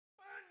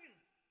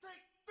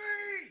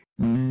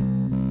Welcome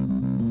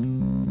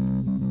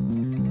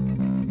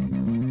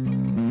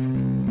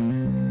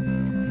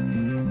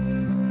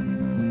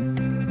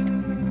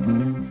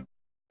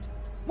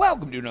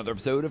to another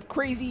episode of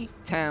Crazy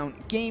Town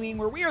Gaming,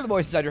 where we are the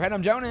voice inside your head.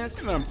 I'm Jonas.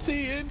 And I'm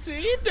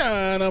TNT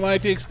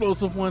Dynamite, the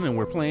explosive one, and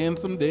we're playing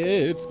some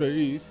Dead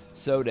Space.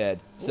 So dead.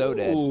 So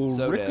dead.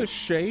 So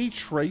Ricochet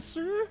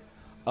Tracer?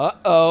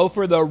 Uh-oh,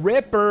 for the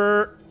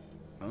Ripper.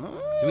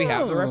 Oh, Do we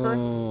have the Ripper?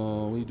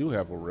 Oh, we do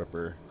have a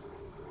Ripper.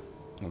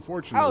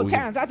 Unfortunately, Oh,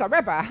 Terrence, that's a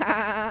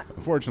Ripper.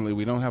 unfortunately,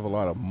 we don't have a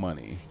lot of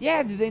money.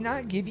 Yeah, did they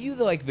not give you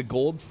the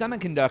gold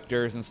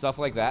semiconductors and stuff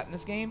like that in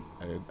this game?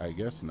 I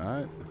guess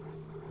not.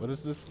 What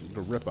is this?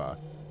 The Ripper.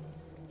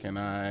 Can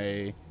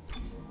I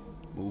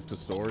move to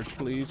storage,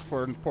 please,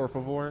 por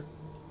favor?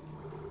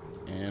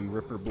 And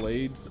Ripper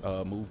blades,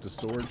 move to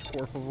storage,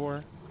 por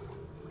favor.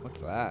 What's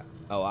that?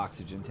 Oh,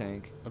 oxygen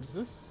tank. What is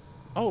this?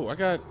 Oh, I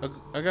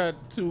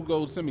got 2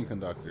 gold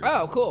semiconductors.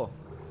 Oh, cool.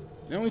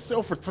 They only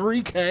sell for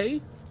 3K?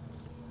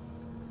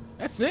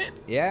 That's it?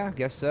 Yeah, I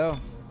guess so.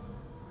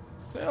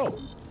 Sell.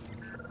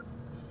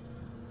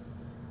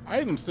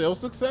 Item sale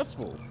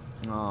successful.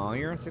 Oh,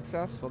 you're a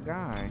successful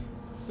guy.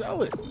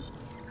 Sell it.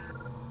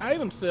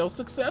 Item sale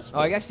successful.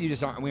 Oh, I guess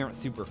we aren't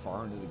super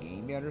far into the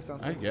game yet or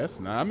something? I guess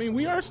not. I mean,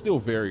 we are still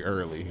very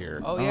early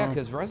here. Oh, yeah,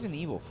 because Resident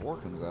Evil 4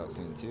 comes out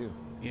soon, too.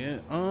 Yeah,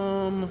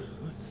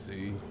 let's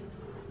see.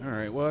 All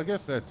right, well, I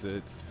guess that's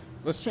it.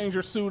 Let's change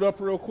your suit up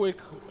real quick.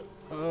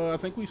 I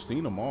think we've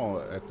seen them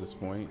all at this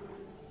point.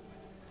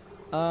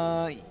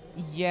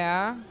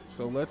 Yeah.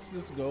 So let's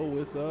just go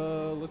with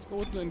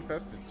the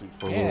infested suit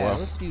for a Yeah, while.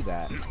 let's do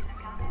that.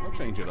 We'll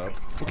change it up.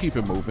 We'll keep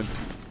it moving.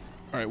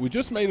 All right, we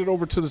just made it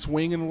over to this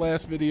wing in the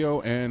last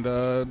video, and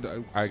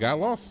I got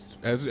lost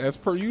as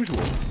per usual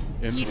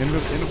in the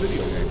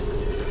video game.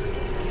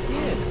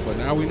 Yeah. But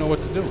now we know what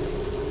to do.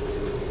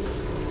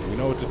 We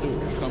know what to do.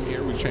 We come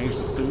here, we change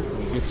the suit,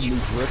 we get the new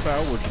drip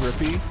out. We're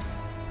drippy.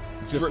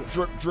 Drip,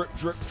 drip, drip,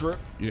 drip, drip.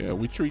 Yeah,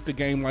 we treat the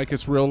game like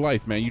it's real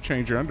life, man. You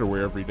change your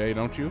underwear every day,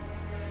 don't you?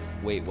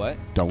 Wait, what?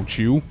 Don't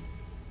you?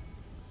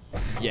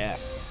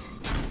 Yes.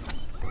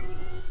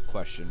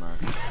 Question mark.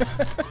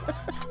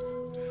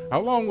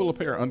 How long will a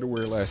pair of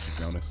underwear last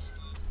you, Jonas?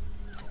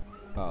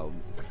 Oh,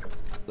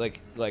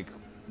 like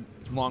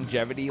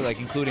longevity,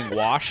 including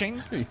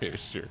washing? Yeah,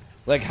 sure.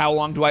 Like, how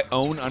long do I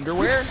own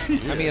underwear?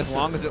 I mean, as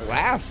long as it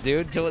lasts,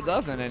 dude, till it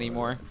doesn't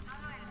anymore.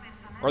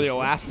 Or the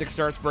elastic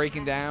starts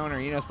breaking down,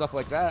 or, stuff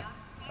like that.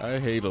 I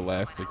hate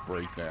elastic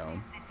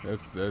breakdown.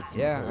 That's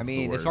yeah, I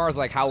mean, as far as,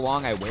 how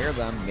long I wear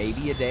them,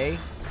 maybe a day.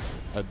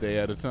 A day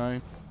at a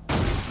time?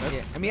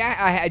 Yeah, I mean,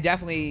 I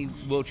definitely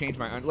will change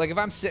my if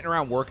I'm sitting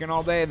around working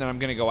all day and then I'm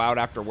going to go out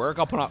after work,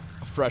 I'll put on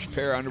a fresh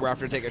pair of underwear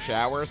after I take a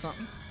shower or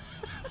something.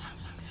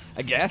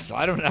 I guess.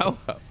 I don't know.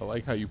 I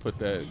like how you put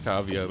that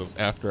caveat of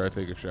after I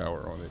take a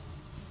shower on it.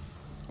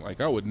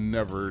 Like, I would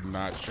never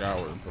not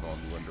shower and put on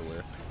new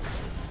underwear.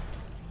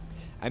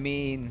 I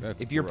mean,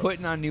 That's if you're gross.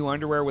 putting on new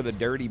underwear with a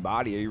dirty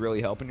body, are you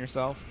really helping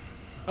yourself?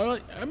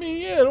 I mean,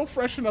 yeah, it'll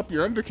freshen up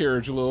your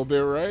undercarriage a little bit,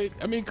 right?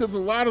 I mean, because a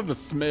lot of the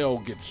smell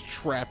gets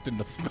trapped in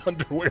the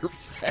underwear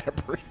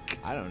fabric.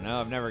 I don't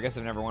know. I guess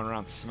I've never went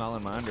around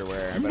smelling my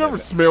underwear. You've never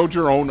smelled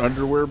your own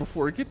underwear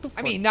before? Get the fuck.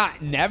 I mean,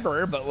 not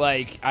never, but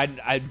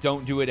I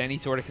don't do it any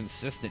sort of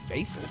consistent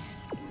basis.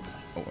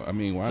 Oh, I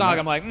mean, why It's not like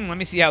I'm like, let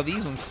me see how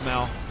these ones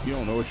smell. You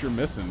don't know what you're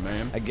missing,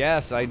 man. I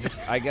guess I guess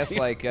know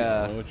what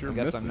you're I'm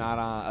missing.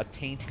 not a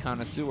taint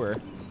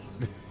connoisseur.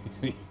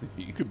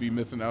 You could be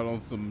missing out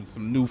on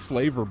some new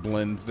flavor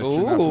blends that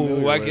you're not familiar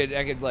Ooh, with.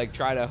 I could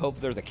try to hope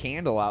there's a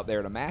candle out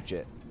there to match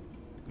it.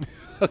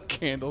 A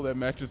candle that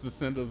matches the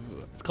scent of.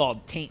 It's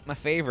called Taint My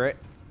Favorite.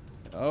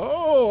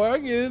 Oh, I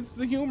get it's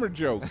the humor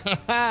joke.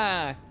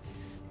 I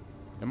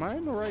Am I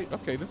in the right?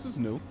 Okay, this is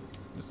new.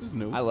 This is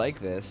new. like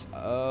this.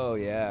 Oh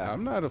yeah.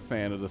 I'm not a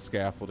fan of the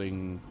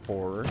scaffolding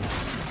horror.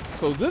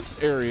 So this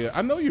area,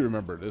 I know you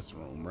remember this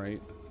room,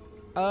 right?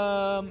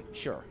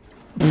 Sure.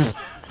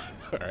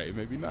 All right,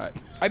 maybe not.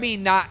 I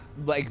mean, not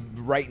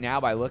right now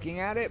by looking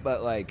at it,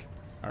 but I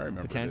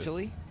remember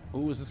potentially. This.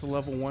 Ooh, is this a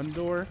level 1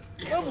 door?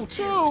 Level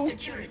 2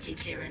 security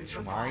clearance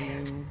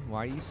required.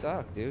 Why do you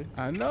suck, dude?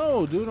 I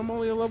know, dude. I'm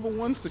only a level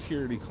 1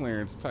 security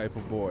clearance type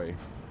of boy.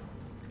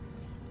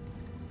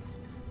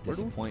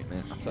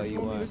 Disappointment. I'll tell you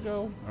Where do what. to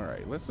go? All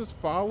right, let's just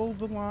follow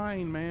the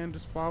line, man.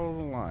 Just follow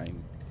the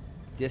line.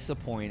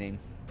 Disappointing.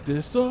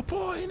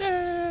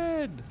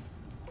 Disappointed.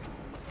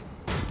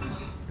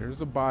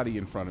 There's a body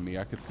in front of me.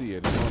 I can see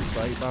it. It's on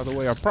site, by the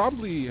way. I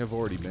probably have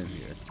already been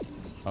here.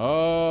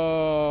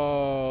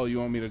 Oh, you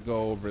want me to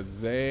go over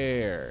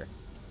there?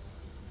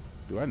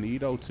 Do I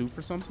need O2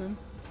 for something?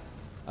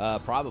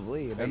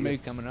 Probably. I bet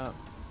it's coming up.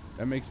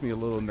 That makes me a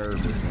little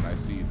nervous when I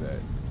see that.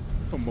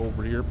 Come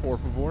over here, por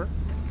favor.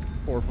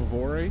 Por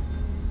favore.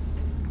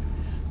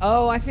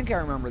 Oh, I think I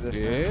remember this.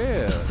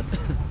 Yeah.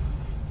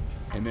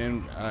 And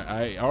then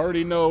I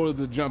already know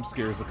the jump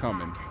scares are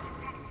coming.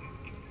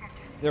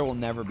 There will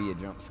never be a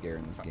jump scare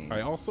in this game.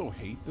 I also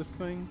hate this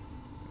thing.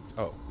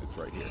 Oh, it's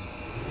right here.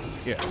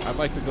 Yeah, I'd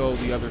like to go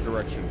the other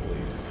direction,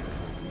 please.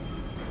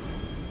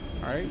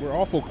 All right, we're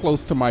awful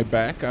close to my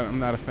back. I'm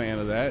not a fan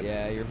of that.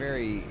 Yeah, you're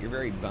very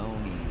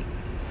bony.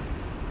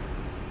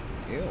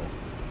 Ew.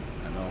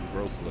 I know I'm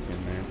gross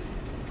looking, man.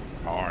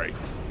 All right.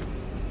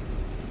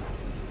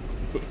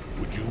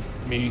 Would you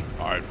me?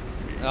 All right.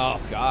 Oh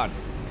God,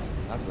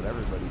 that's what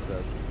everybody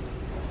says.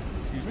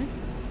 Excuse me?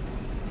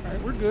 All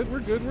right, we're good.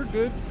 We're good. We're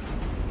good.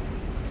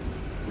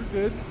 We're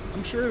good.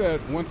 I'm sure that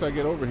once I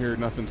get over here,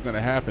 nothing's going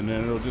to happen,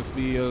 and it'll just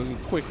be a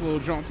quick little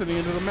jaunt to the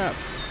end of the map.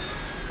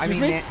 I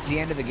mean, the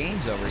end of the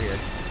game's over here.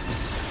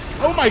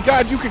 Oh my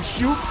God, you can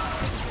shoot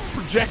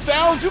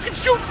projectiles? You can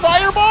shoot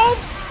fireballs?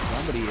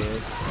 Somebody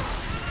is.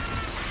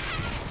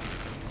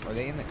 Are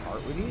they in the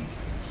cart with you?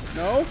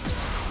 No.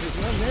 There's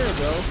one there,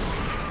 though.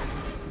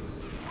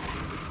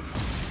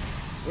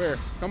 Where?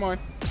 Come on.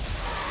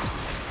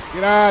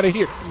 Get out of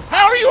here.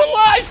 How are you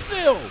alive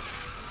still?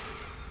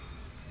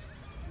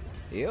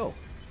 Ew.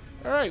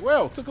 All right,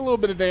 well, took a little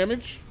bit of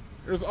damage.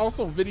 There's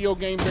also video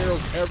game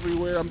barrels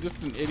everywhere. I'm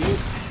just an idiot.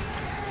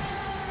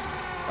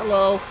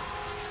 Hello.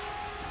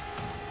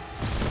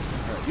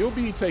 All right, you'll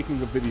be taking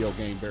the video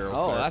game barrel,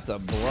 Oh, sir. that's a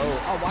blow.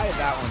 Oh, why did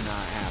that one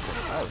not happen?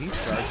 Oh, he's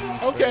charging me.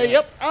 Okay,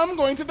 yep, I'm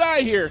going to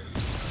die here.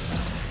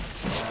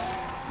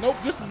 Nope,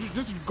 just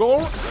go.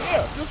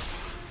 Yeah, just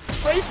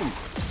strafe him.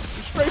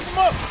 Just strafe him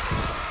up.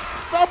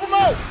 Stomp him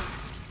out.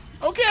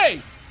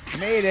 Okay.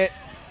 Made it.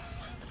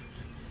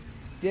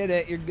 Did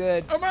it. You're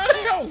good. I'm out of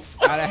health.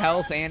 Out of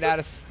health and out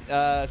of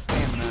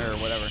stamina or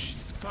whatever.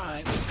 It's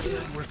fine. It's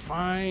good. We're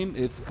fine.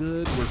 It's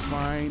good. We're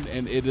fine.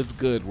 And it is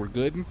good. We're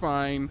good and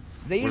fine.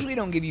 They usually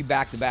don't give you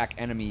back-to-back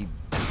enemy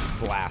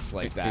blasts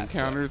like that.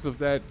 Encounters of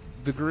that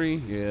degree?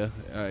 Yeah.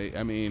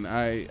 I mean,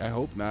 I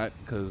hope not,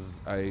 because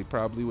I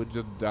probably would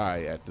just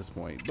die at this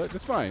point. But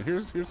it's fine.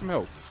 Here's some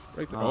health.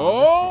 Right there.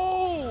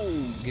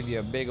 Oh! Give you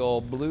a big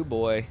old blue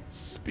boy.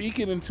 Speak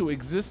it into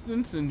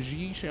existence, and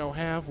ye shall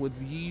have what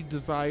ye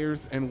desires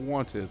and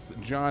wanteth.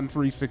 John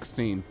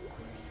 3:16.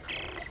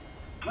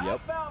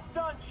 Yep.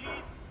 Done,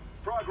 Chief.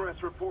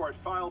 Progress report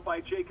filed by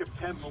Jacob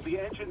Temple. The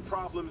engine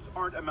problems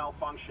aren't a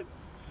malfunction.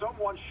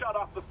 Someone shut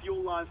off the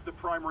fuel lines to the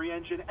primary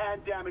engine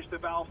and damaged the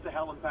valves to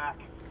hell and back.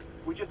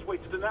 We just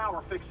wasted an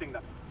hour fixing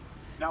them.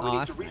 Now we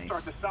need to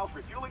restart the south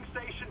refueling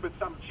station, but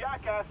some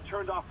jackass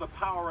turned off the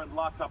power and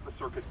locked up the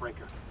circuit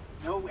breaker.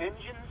 No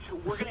engines?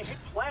 We're gonna hit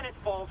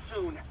planetfall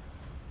soon.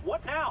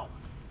 What now?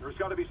 There's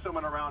gotta be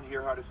someone around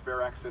here how to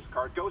spare access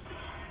card. Go.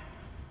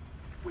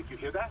 Wait, you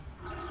hear that?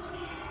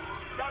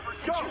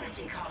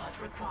 Security card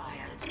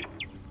required.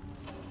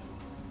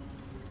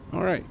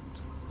 All right.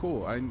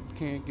 Cool. I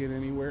can't get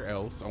anywhere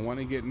else. I want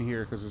to get in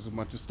here because there's a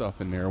bunch of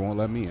stuff in there. It won't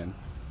let me in.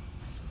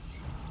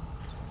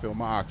 Fill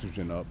my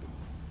oxygen up.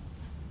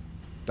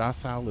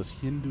 Docile as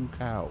Hindu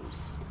cows.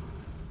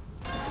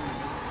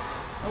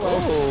 Hello.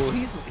 Oh,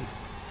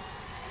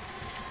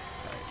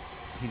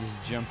 he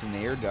just jumped in the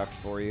air duct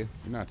for you.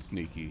 You're not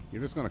sneaky.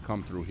 You're just going to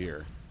come through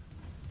here.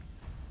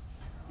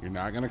 You're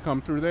not going to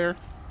come through there?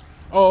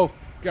 Oh,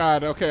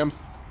 God. Okay, I'm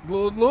a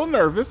little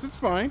nervous. It's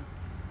fine.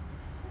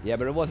 Yeah,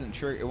 but it wasn't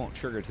trigger. It won't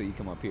trigger till you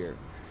come up here.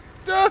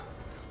 Duh!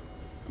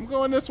 I'm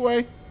going this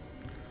way.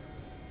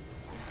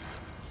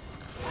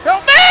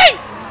 Help me!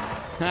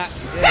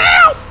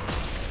 Help!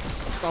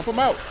 Stomp him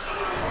out.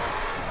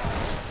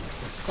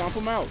 Stomp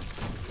him out.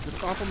 Just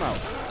stomp him out.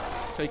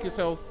 Take his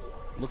health.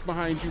 Look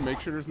behind you. Make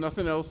sure there's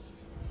nothing else.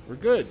 We're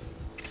good.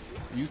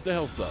 Use the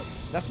health up.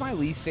 That's my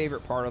least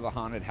favorite part of the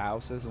haunted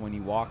houses, when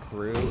you walk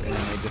through and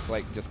then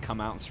they just come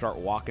out and start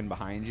walking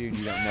behind you and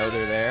you don't know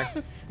they're there.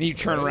 Then you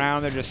turn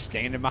around, they're just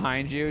standing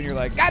behind you and you're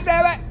like, God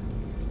damn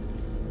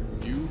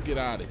it! You get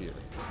out of here.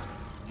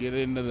 Get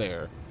into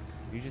there.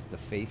 You just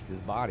defaced his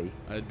body.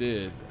 I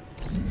did.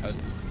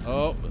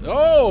 Oh,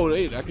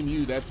 wait, I can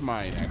use, that's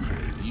mine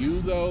actually.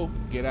 You though,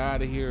 get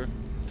out of here.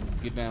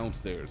 Get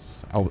downstairs.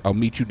 I'll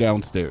meet you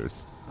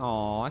downstairs.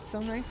 Oh, that's so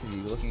nice of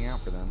you, looking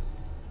out for them.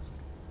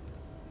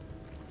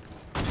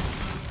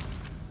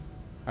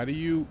 How do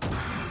you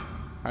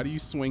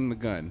swing the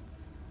gun?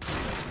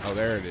 Oh,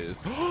 there it is.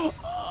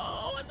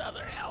 Oh,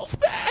 another health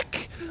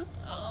pack.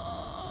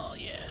 Oh,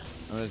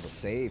 yes. Oh, there's a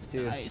save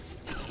too. I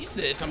seize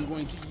it. I'm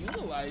going to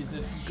utilize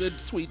its good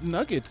sweet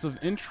nuggets of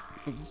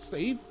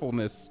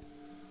savefulness.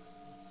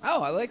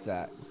 Oh, I like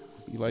that.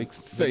 You like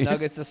The save?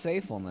 nuggets of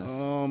safefulness.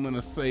 Oh, I'm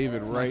gonna save it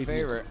right. My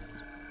favorite.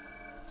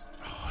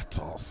 Oh, it's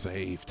all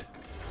saved.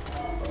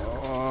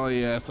 Oh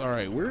yes, all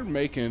right. We're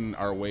making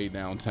our way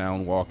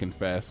downtown, walking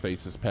fast,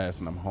 faces past,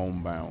 and I'm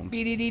homebound. So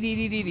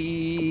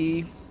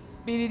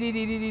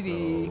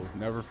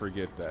never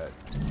forget that.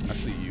 I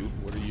see you.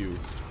 What are you?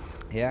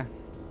 Yeah.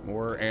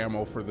 More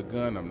ammo for the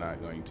gun I'm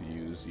not going to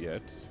use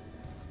yet.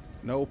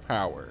 No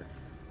power.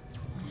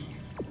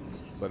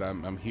 But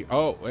I'm here.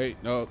 Oh wait,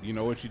 no. You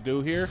know what you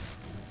do here?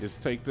 Is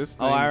take this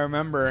thing. Oh, I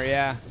remember.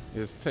 Yeah.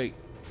 Is take.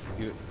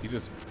 You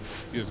just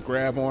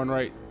grab on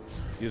right.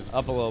 You just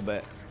Up a little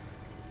bit.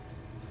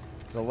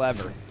 The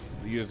lever.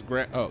 You just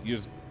grab. Oh,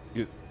 you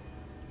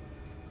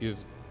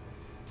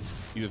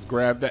just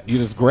grab that. You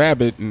just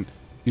grab it and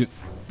you just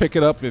pick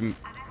it up and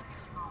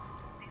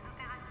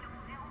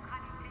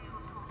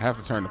I have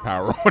to turn the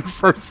power on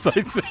first, I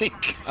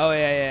think. Oh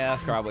yeah,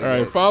 that's probably. All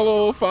right, good.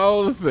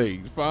 follow the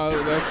thing.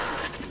 Follow that.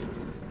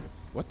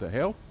 What the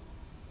hell?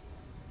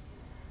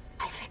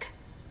 Isaac.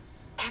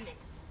 Damn it.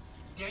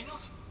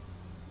 Daniels?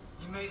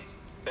 You made it.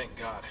 Thank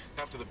God.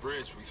 After the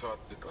bridge, we thought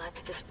that... Glad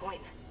to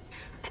disappoint.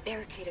 I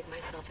barricaded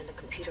myself in the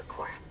computer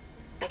core.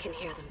 I can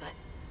hear them, but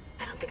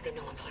I don't think they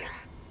know I'm here.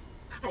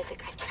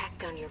 Isaac, I've tracked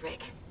down your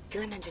rig.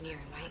 You're in engineering,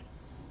 right?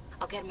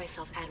 I'll get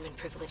myself admin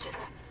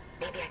privileges.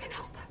 Maybe I can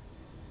help.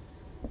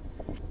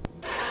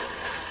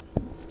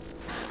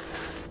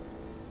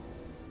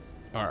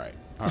 All right.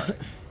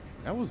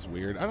 That was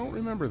weird. I don't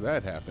remember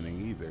that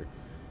happening either.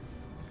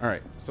 All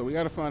right, so we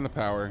got to find the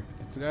power.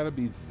 It's got to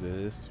be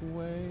this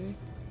way.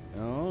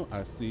 Oh,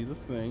 I see the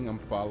thing. I'm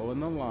following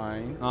the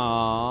line.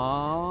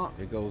 Aww.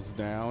 It goes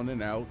down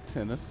and out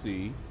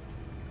Tennessee.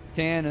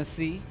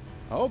 Tennessee.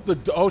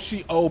 Oh,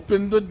 she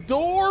opened the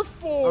door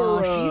for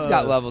us. Oh, she's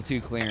got level 2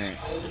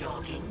 clearance.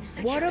 Logging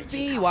What a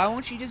security bee. Why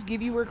won't she just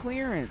give you her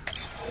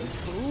clearance?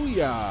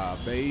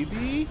 Booyah,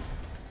 baby.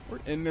 We're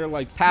in there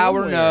like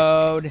Power somewhere.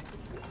 node.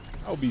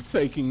 I'll be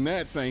taking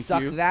that, thank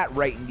Suck you. that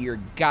right into your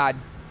god.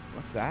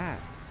 What's that?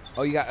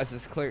 Oh, you got us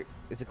this clear.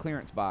 It's a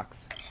clearance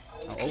box.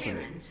 I'll open it.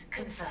 Clearance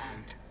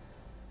confirmed.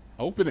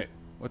 Open it.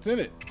 What's in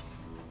it?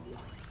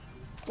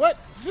 What?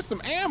 Just some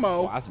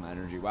ammo? Plasma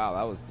energy. Wow,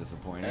 that was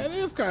disappointing. That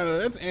is kind of,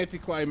 that's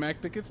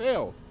anticlimactic as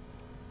hell.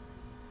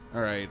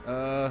 All right,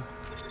 I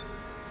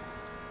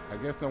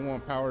guess I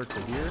want power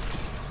to here.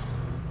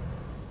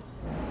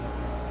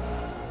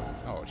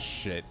 Oh,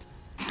 shit.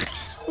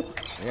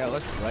 Yeah,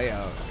 let's play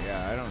out.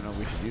 Yeah, I don't know.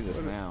 We should do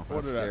this now.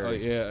 What That's did I, oh,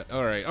 scary. yeah,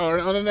 all right.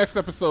 On the next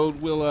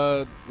episode, we'll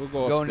go Go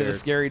into the upstairs.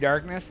 scary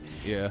darkness.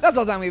 Yeah. That's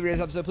all the time we have for this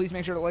episode. Please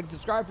make sure to like and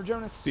subscribe for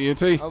Jonas.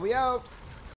 TNT. Oh, we out.